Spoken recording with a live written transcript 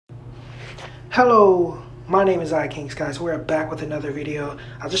Hello, my name is King Skies. We're back with another video.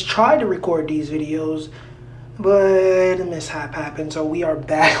 I just tried to record these videos, but a mishap happened, so we are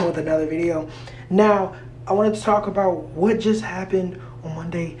back with another video. Now, I wanted to talk about what just happened on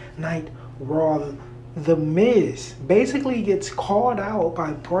Monday Night Raw. The Miz basically gets called out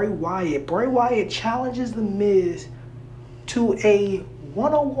by Bray Wyatt. Bray Wyatt challenges The Miz to a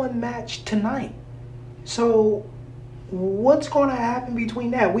one-on-one match tonight. So what's going to happen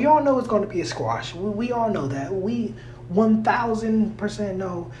between that? We all know it's going to be a squash. We all know that. We 1000%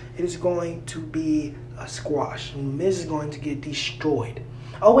 know it is going to be a squash. Miz is going to get destroyed.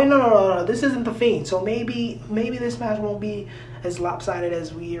 Oh wait, no. This isn't the Fiend. So maybe this match won't be as lopsided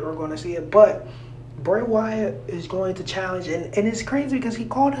as we are going to see it. But Bray Wyatt is going to challenge, and it's crazy because he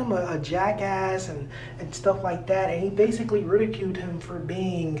called him a jackass and stuff like that, and he basically ridiculed him for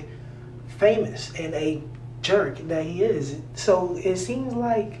being famous and a jerk that he is. So it seems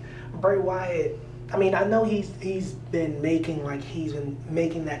like Bray Wyatt, I mean, I know he's been making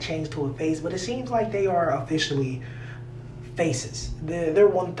that change to a face, but it seems like they are officially faces. They're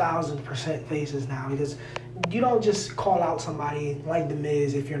 1000% faces now, because you don't just call out somebody like The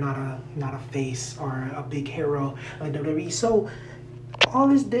Miz if you're not a face or a big hero like WWE. So all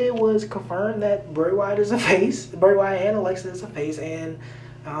this did was confirm that Bray Wyatt is a face. Bray Wyatt and Alexa is a face, and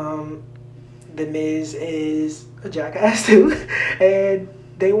The Miz is a jackass too, and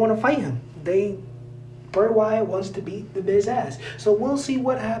they want to fight him. Bray Wyatt wants to beat The Miz ass. So we'll see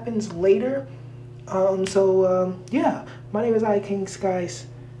what happens later. Yeah, my name is King Skies.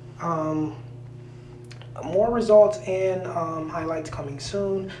 More results and highlights coming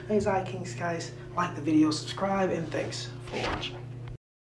soon. My name is King Skies. Like the video, subscribe, and thanks for watching.